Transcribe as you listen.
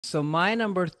So my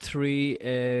number three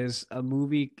is a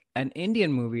movie, an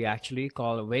Indian movie actually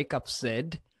called Wake Up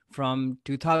Sid from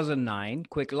 2009.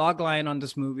 Quick log line on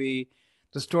this movie: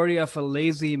 the story of a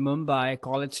lazy Mumbai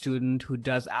college student who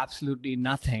does absolutely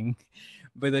nothing.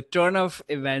 With a turn of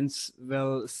events,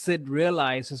 will Sid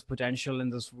realize his potential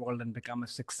in this world and become a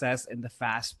success in the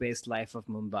fast-paced life of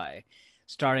Mumbai?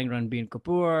 Starring Ranbir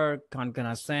Kapoor,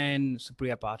 Kankana Sen,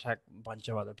 Supriya Pathak, a bunch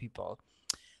of other people.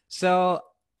 So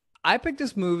I picked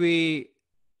this movie.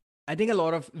 I think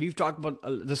we've talked about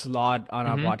this a lot on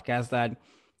our Hmm. podcast, that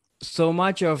so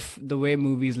much of the way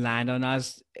movies land on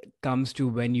us comes to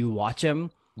when you watch them.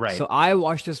 So Right. I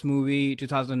watched this movie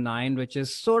 2009, which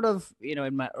is sort of,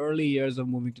 in my early years of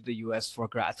moving to the US for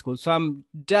grad school. So I'm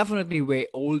definitely way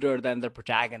older than the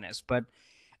protagonist. But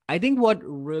I think what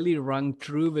really rung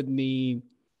true with me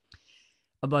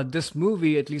about this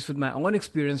movie, at least with my own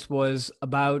experience, was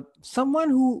about someone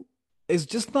who is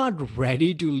just not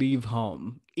ready to leave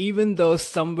home, even though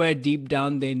somewhere deep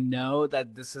down they know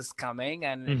that this is coming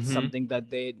and it's Hmm. something that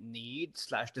they need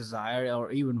slash desire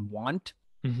or even want,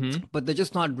 Hmm. but they're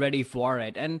just not ready for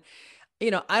it. And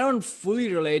I don't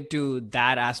fully relate to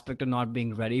that aspect of not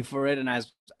being ready for it. And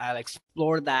as I'll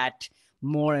explore that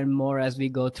more and more as we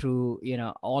go through,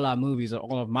 all our movies or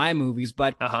all of my movies.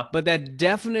 But Uh-huh. but there are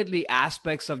definitely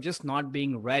aspects of just not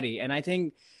being ready. And I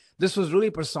think this was really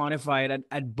personified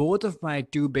at both of my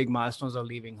two big milestones of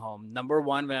leaving home. Number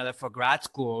one, when I left for grad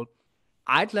school,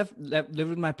 I'd lived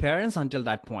with my parents until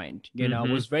that point. Hmm.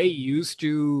 Was very used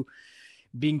to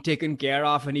being taken care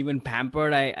of and even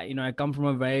pampered. I come from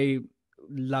a very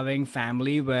loving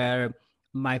family where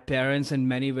my parents in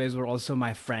many ways were also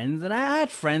my friends, and I had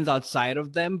friends outside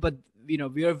of them, but we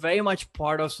were very much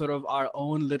part of sort of our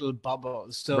own little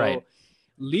bubbles. So Right.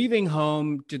 leaving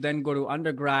home to then go to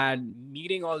undergrad,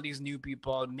 meeting all these new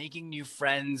people, making new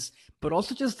friends, but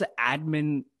also just the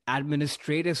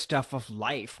administrative stuff of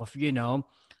life, of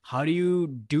how do you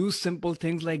do simple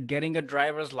things like getting a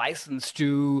driver's license,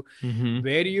 to Hmm.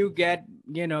 where do you get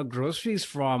groceries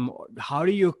from, how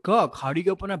do you cook, how do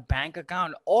you open a bank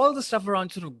account, all the stuff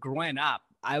around sort of growing up.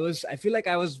 I feel like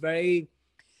I was very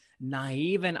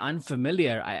naive and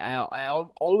unfamiliar. I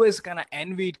always kind of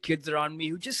envied kids around me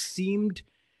who just seemed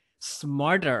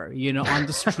smarter, on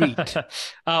the street,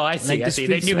 Oh, I see. like I the see.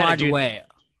 They street knew how to smart do, way.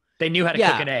 they knew how to cook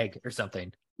Yeah. an egg or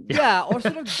something. Yeah. Yeah, or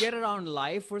sort of get around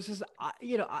life versus,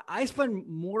 I spend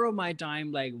more of my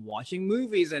time like watching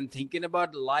movies and thinking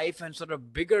about life and sort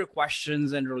of bigger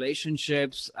questions and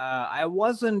relationships. I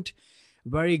wasn't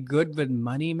very good with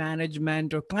money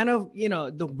management or kind of,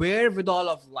 the wherewithal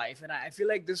of life. And I feel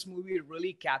like this movie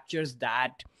really captures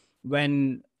that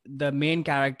when the main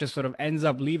character sort of ends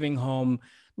up leaving home,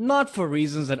 not for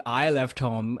reasons that I left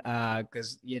home,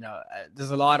 because,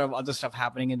 there's a lot of other stuff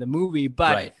happening in the movie,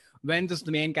 but Right. when this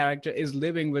the main character is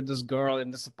living with this girl in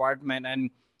this apartment,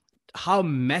 and how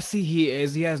messy he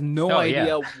is. He has no Oh, yeah.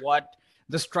 idea what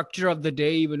the structure of the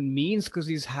day even means, because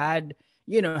he's had,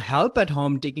 help at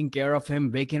home taking care of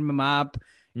him, waking him up,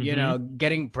 Hmm.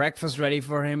 getting breakfast ready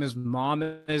for him. His mom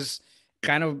is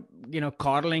kind of,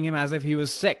 coddling him as if he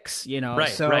was six, Right.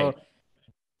 So Right.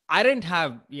 I didn't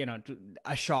have,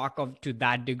 a shock of to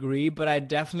that degree, but I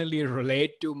definitely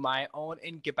relate to my own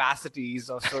incapacities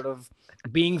of sort of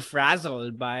being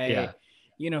frazzled by,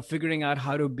 Yeah. figuring out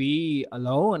how to be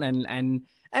alone, and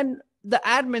the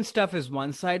admin stuff is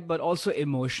one side, but also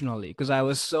emotionally, because I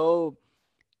was so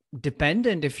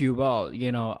dependent, if you will,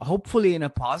 hopefully in a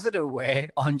positive way,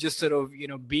 on just sort of,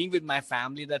 being with my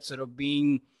family, that sort of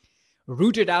being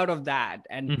rooted out of that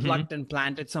and Hmm. plucked and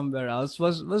planted somewhere else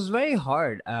was very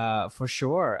hard, for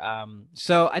sure.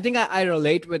 So I think I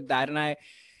relate with that, and I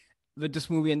with this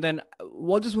movie. And then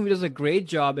what this movie does a great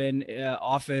job in,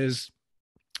 of is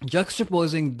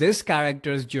juxtaposing this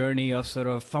character's journey of sort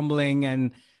of fumbling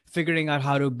and figuring out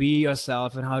how to be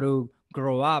yourself and how to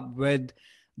grow up, with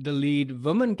the lead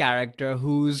woman character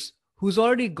who's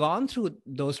already gone through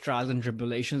those trials and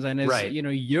tribulations and is, Right.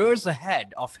 years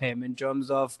ahead of him in terms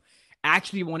of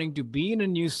actually wanting to be in a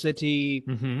new city,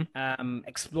 Hmm.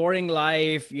 exploring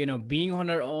life, being on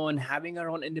her own, having her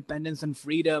own independence and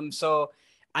freedom. So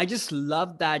I just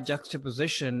love that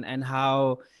juxtaposition, and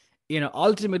how,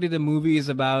 ultimately the movie is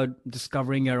about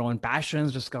discovering your own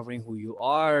passions, discovering who you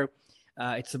are.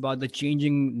 It's about the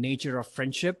changing nature of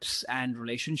friendships and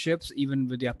relationships, even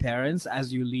with your parents,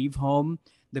 as you leave home.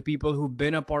 The people who've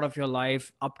been a part of your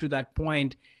life up to that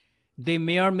point, they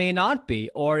may or may not be,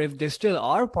 or if they still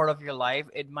are part of your life,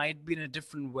 it might be in a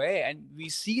different way. And we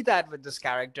see that with this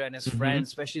character and his Hmm. friends,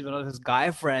 especially one of his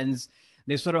guy friends.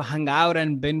 They sort of hung out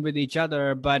and been with each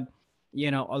other, but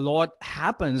a lot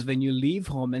happens when you leave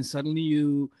home, and suddenly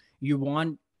you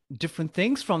want different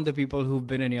things from the people who've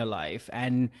been in your life,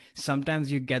 and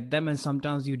sometimes you get them and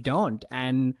sometimes you don't,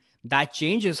 and that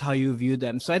changes how you view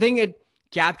them. So I think it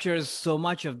captures so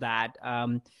much of that.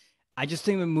 I just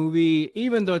think the movie,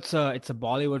 even though it's a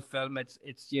Bollywood film, it's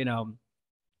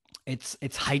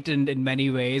it's heightened in many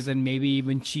ways and maybe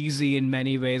even cheesy in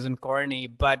many ways and corny,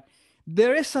 but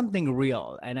there is something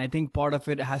real, and I think part of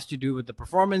it has to do with the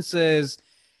performances.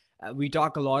 We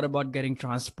talk a lot about getting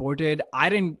transported.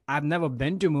 I've never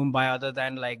been to Mumbai other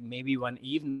than like maybe one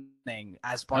evening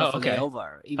as part Oh, of a okay.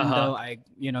 layover, even Uh-huh. though I,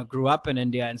 grew up in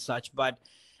India and such. But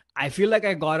I feel like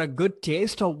I got a good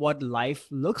taste of what life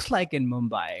looks like in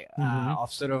Mumbai, Hmm.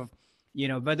 of sort of,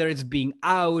 whether it's being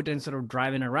out and sort of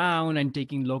driving around and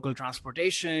taking local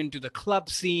transportation to the club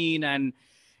scene and,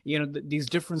 these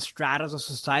different stratas of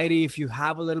society. If you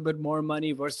have a little bit more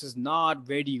money versus not,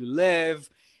 where do you live?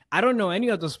 I don't know any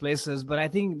of those places, but I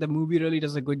think the movie really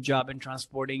does a good job in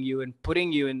transporting you and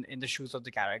putting you in the shoes of the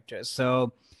characters.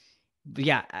 So,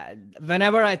 yeah,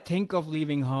 whenever I think of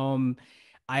leaving home,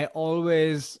 I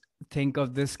always think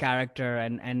of this character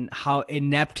and how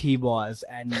inept he was,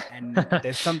 and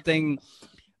there's something,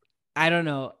 I don't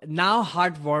know, now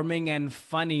heartwarming and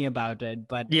funny about it,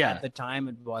 but at Yeah. the time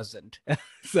it wasn't.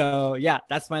 So yeah,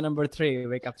 that's my number three.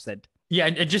 Wake Up Sid. Yeah,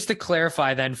 and just to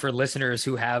clarify then for listeners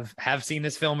who have seen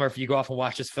this film, or if you go off and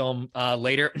watch this film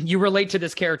later, you relate to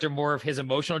this character more of his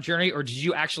emotional journey, or did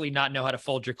you actually not know how to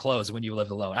fold your clothes when you lived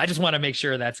alone? I just want to make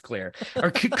sure that's clear. Or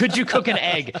could you cook an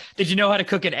egg? Did you know how to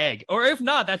cook an egg? Or if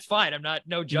not, that's fine. I'm not,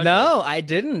 no judgment. No, I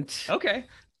didn't. Okay.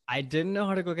 I didn't know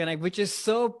how to cook an egg, which is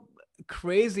so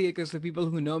crazy because the people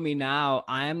who know me now,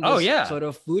 I am Oh this yeah. sort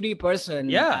of foodie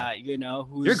person, Yeah. You're a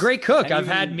who's, great cook. and I've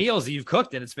had even, meals that you've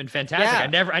cooked and it's been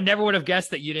fantastic. yeah, I never would have guessed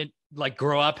that you didn't like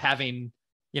grow up having,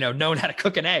 known how to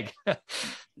cook an egg.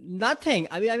 nothing.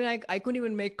 I couldn't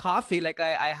even make coffee. Like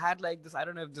I had like this, I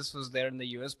don't know if this was there in the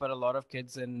US, but a lot of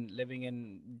kids in living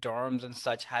in dorms and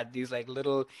such had these like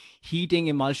little heating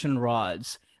emulsion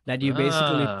rods that you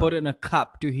basically put Ah. in a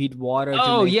cup to heat water to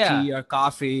Oh make yeah. tea or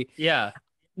coffee. Yeah.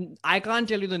 I can't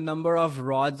tell you the number of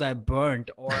rods I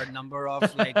burnt or number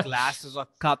of like glasses or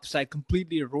cups I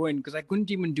completely ruined because I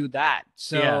couldn't even do that. Yeah.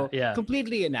 So Yeah.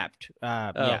 completely inept.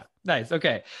 Oh, Yeah. nice.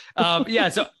 Okay. Yeah.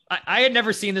 So I had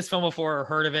never seen this film before or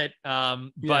heard of it. Yeah.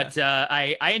 But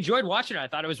I enjoyed watching it. I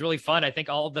thought it was really fun. I think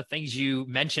all of the things you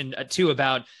mentioned too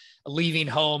about leaving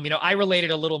home, I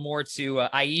related a little more to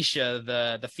Aisha,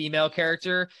 the female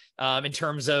character, in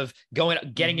terms of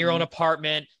getting your own Hmm.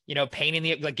 apartment,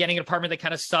 painting like getting an apartment that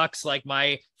kind of sucks. Like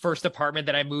my first apartment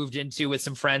that I moved into with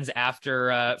some friends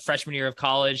after freshman year of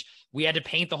college, we had to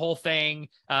paint the whole thing,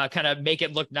 kind of make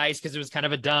it look nice because it was kind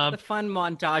of a The dump. fun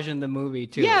montage in the movie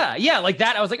too. Yeah, yeah, like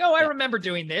that. I was like, oh, I Yeah. remember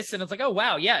doing this, and it's like, oh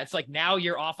wow, yeah. It's like now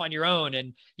you're off on your own,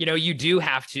 and you do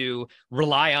have to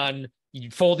rely on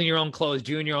folding your own clothes,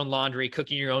 doing your own laundry,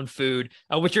 cooking your own food,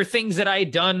 which are things that I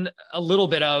had done a little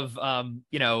bit of,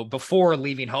 before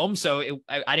leaving home. So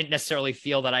I didn't necessarily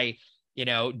feel that I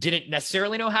didn't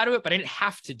necessarily know how to do it, but I didn't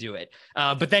have to do it.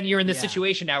 But then you're in this Yeah.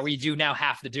 situation now where you do now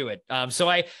have to do it. So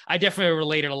I definitely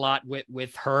related a lot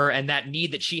with her and that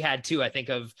need that she had too. I think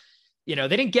of, they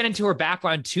didn't get into her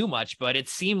background too much, but it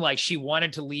seemed like she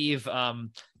wanted to leave.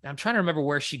 I'm trying to remember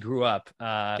where she grew up.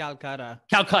 Calcutta.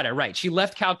 Calcutta, right? She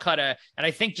left Calcutta, and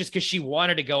I think just because she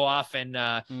wanted to go off and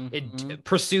Hmm.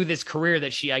 pursue this career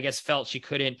that she, I guess, felt she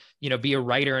couldn't, be a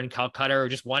writer in Calcutta, or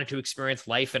just wanted to experience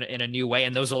life in a new way.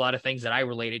 And those are a lot of things that I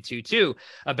related to too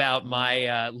about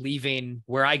my leaving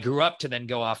where I grew up to then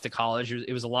go off to college.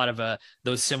 It was a lot of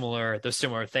those similar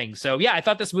things. So yeah, I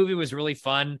thought this movie was really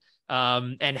fun.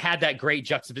 And had that great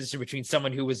juxtaposition between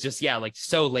someone who was just, yeah, like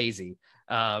so lazy,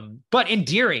 but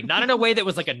endearing, not in a way that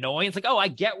was like annoying. It's like, oh, I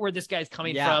get where this guy's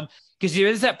coming Yeah. from. Because there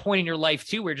is that point in your life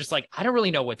too where you're just like, I don't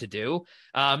really know what to do.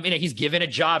 He's given a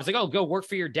job. It's like, oh, go work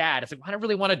for your dad. It's like, I don't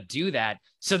really want to do that.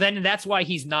 So then that's why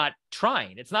he's not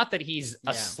trying. It's not that he's a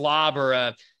Yeah. slob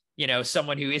or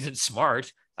someone who isn't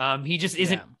smart. He just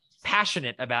isn't Yeah.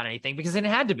 passionate about anything because it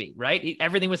had to be, right?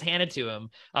 Everything was handed to him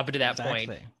up to that point.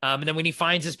 Exactly. And then when he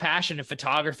finds his passion in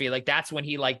photography, like that's when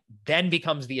he like then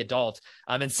becomes the adult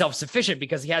and self-sufficient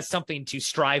because he has something to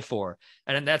strive for.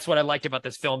 And that's what I liked about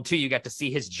this film too. You got to see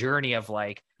his journey of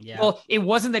like, Yeah. well, it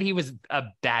wasn't that he was a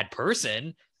bad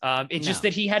person. It's just No.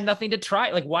 that he had nothing to try.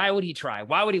 Like, why would he try?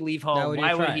 Why would he leave Why home? would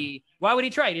you try? Why would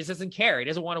he try? He just doesn't care. He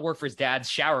doesn't want to work for his dad's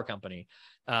shower company.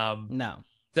 Um, No.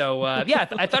 so yeah,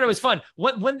 I thought it was fun.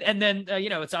 When and then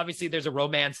it's obviously there's a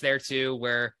romance there too,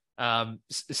 where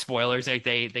spoilers, like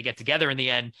they get together in the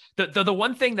end. The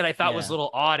one thing that I thought was a Yeah. little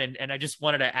odd, and I just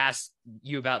wanted to ask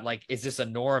you about, like, is this a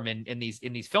norm in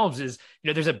these films? Is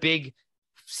there's a big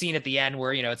scene at the end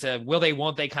where, it's a will they,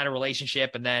 won't they kind of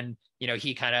relationship. And then,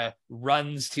 he kind of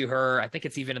runs to her. I think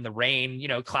it's even in the rain,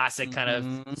 classic kind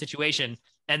of situation.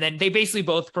 And then they basically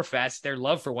both profess their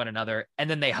love for one another, and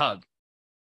then they hug.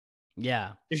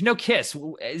 Yeah. There's no kiss.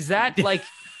 Is that like,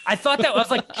 I thought that, I was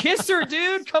like, kiss her,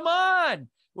 dude. Come on.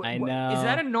 I know. Is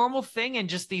that a normal thing in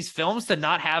just these films to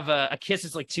not have a kiss?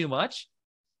 Is like too much?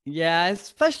 Yeah,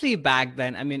 especially back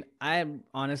then. I mean, I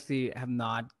honestly have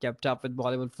not kept up with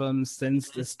Bollywood films since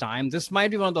this time. This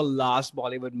might be one of the last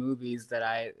Bollywood movies that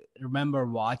I remember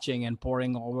watching and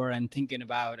poring over and thinking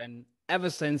about. And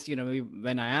ever since,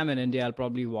 when I am in India, I'll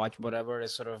probably watch whatever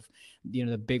is sort of,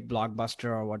 the big blockbuster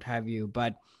or what have you.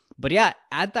 But yeah,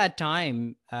 at that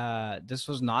time, this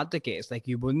was not the case. Like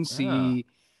you wouldn't see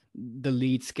the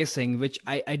leads kissing, which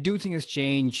I do think has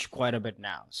changed quite a bit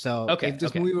now. So if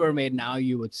this movie were made now,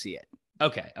 you would see it.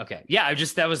 Okay. Yeah,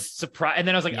 that was surprised. And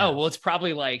then I was like, oh, well, it's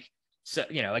probably like, so,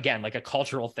 again, like a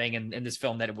cultural thing in this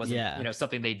film that it wasn't,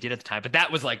 something they did at the time. But that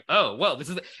was like, oh, well,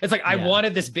 it's like, I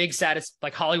wanted this big,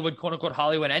 like Hollywood, quote unquote,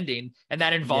 Hollywood ending. And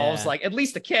that involves like at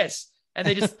least a kiss. And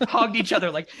they just hugged each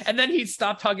other, and then he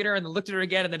stopped hugging her and then looked at her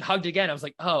again and then hugged again. I was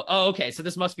like, oh, okay. So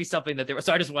this must be something that they were.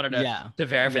 So I just wanted to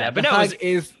verify that. But the hug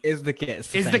is the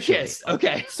kiss. Is the kiss.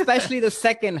 Okay. Especially the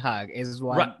second hug is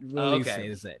what really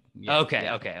says it. Yeah.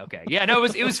 Okay. Yeah, no,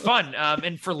 it was fun.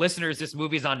 And for listeners, this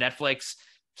movie's on Netflix.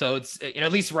 So it's,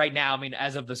 at least right now, I mean,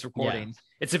 as of this recording,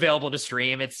 it's available to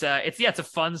stream. It's a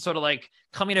fun sort of like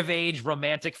coming of age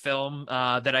romantic film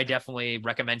that I definitely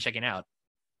recommend checking out.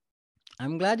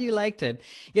 I'm glad you liked it.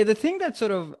 Yeah, the thing that's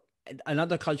sort of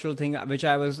another cultural thing, which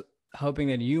I was hoping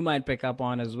that you might pick up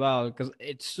on as well, because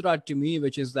it stood out to me,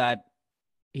 which is that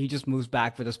he just moves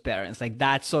back with his parents. Like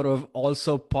that's sort of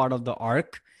also part of the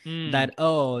arc that,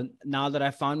 oh, now that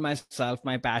I found myself,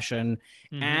 my passion,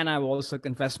 and I've also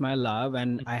confessed my love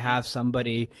and I have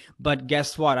somebody, but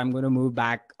guess what? I'm going to move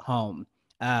back home.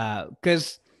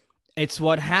 Because it's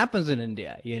what happens in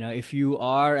India. If you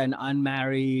are an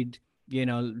unmarried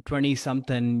 20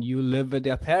 something, you live with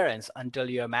your parents until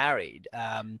you're married.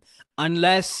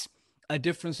 Unless a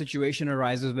different situation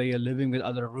arises where you're living with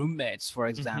other roommates, for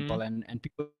example, and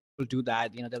people do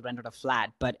that, they'll rent out a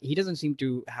flat, but he doesn't seem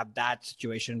to have that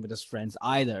situation with his friends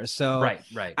either. So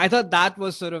right. I thought that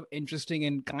was sort of interesting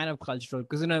and kind of cultural,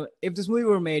 because, if this movie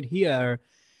were made here,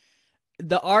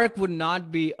 the arc would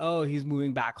not be, oh, he's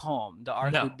moving back home. The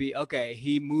arc would be, okay,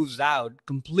 he moves out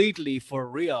completely for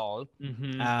real.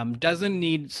 Doesn't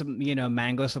need some,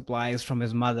 mango supplies from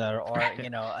his mother, or,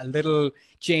 a little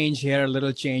change here, a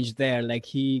little change there. Like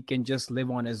he can just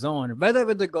live on his own, whether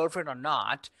with the girlfriend or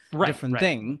not, different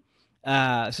thing. So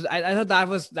I thought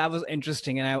that was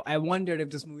interesting. And I wondered if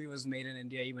this movie was made in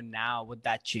India, even now, would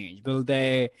that change? Will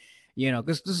they,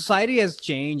 because the society has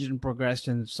changed and progressed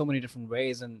in so many different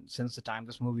ways, and since the time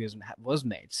this movie was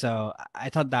made. So I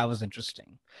thought that was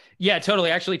interesting. Yeah,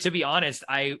 totally. Actually, to be honest,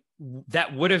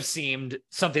 that would have seemed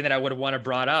something that I would have wanted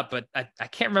brought up, but I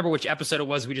can't remember which episode it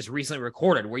was we just recently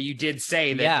recorded where you did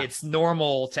say that it's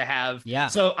normal to have. Yeah.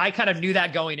 So I kind of knew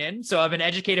that going in. So I've been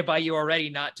educated by you already,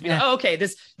 not to be like, oh, okay,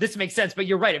 this makes sense. But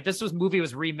you're right. If this movie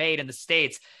was remade in the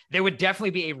States, there would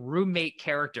definitely be a roommate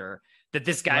character that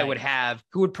this guy would have,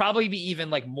 who would probably be even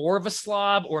like more of a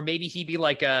slob, or maybe he'd be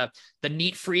like the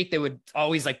neat freak that would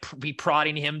always like be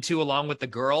prodding him too, along with the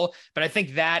girl. But I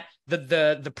think that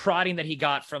the prodding that he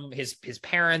got from his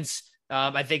parents,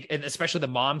 I think, and especially the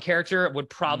mom character, would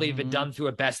probably have been done through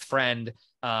a best friend,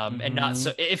 and not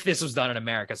so if this was done in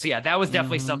America. So yeah, that was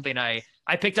definitely something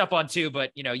I picked up on too,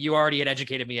 but you already had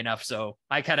educated me enough. So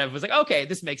I kind of was like, okay,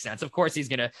 this makes sense. Of course he's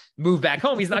going to move back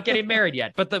home. He's not getting married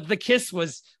yet, but the kiss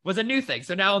was a new thing.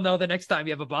 So now I'll know the next time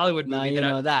you have a Bollywood movie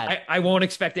that I won't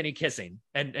expect any kissing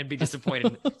and be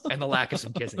disappointed in the lack of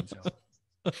some kissing.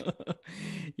 So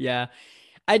yeah.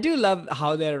 I do love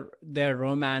how their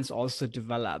romance also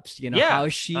develops, how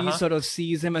she sort of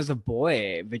sees him as a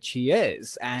boy, which he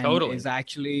is, and is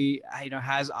actually,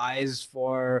 has eyes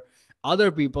for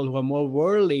other people who are more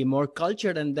worldly, more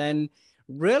cultured, and then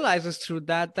realizes through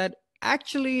that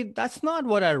actually that's not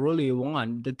what I really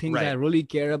want. The things I really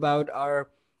care about are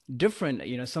different.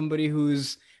 Somebody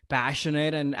who's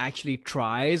passionate and actually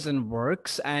tries and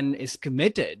works and is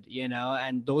committed,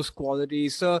 and those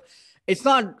qualities. So it's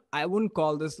not, I wouldn't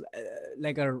call this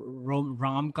like a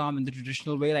rom-com in the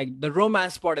traditional way. Like the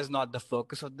romance part is not the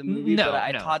focus of the movie, but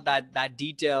I thought that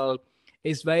detail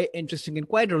is very interesting and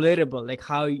quite relatable. Like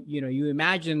how, you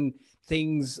imagine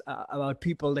things about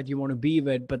people that you want to be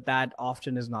with, but that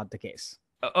often is not the case.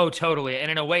 Oh, totally.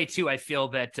 And in a way too, I feel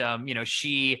that,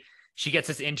 she gets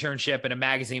this internship in a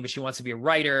magazine, but she wants to be a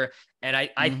writer. And I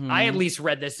at least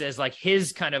read this as like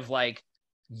his kind of like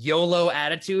YOLO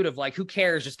attitude of like, who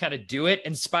cares, just kind of do it,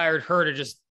 inspired her to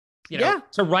just,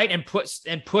 to write and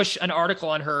push an article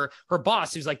on her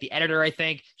boss, who's like the editor, I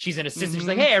think. She's an assistant. She's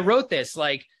like, hey, I wrote this.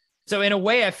 Like, so in a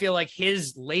way, I feel like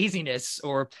his laziness,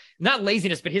 or not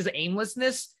laziness, but his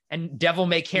aimlessness and devil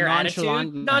may care attitude,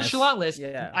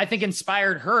 nonchalantness, I think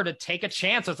inspired her to take a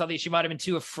chance on something she might have been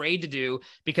too afraid to do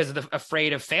because of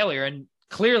afraid of failure. And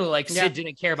clearly, like, Sid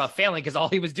didn't care about failing, because all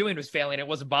he was doing was failing. It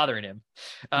wasn't bothering him.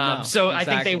 I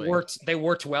think they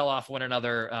worked well off one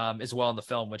another as well in the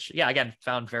film, which, again,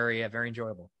 found very, very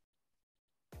enjoyable.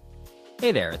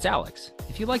 Hey there, it's Alex.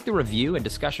 If you like the review and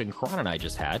discussion Karan and I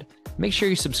just had, make sure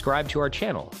you subscribe to our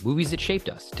channel, Movies That Shaped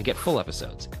Us, to get full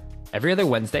episodes. Every other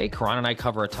Wednesday, Karan and I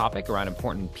cover a topic around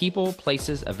important people,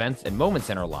 places, events, and moments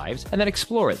in our lives, and then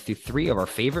explore it through 3 of our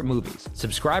favorite movies.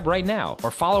 Subscribe right now, or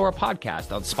follow our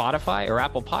podcast on Spotify or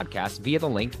Apple Podcasts via the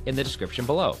link in the description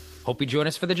below. Hope you join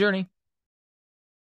us for the journey.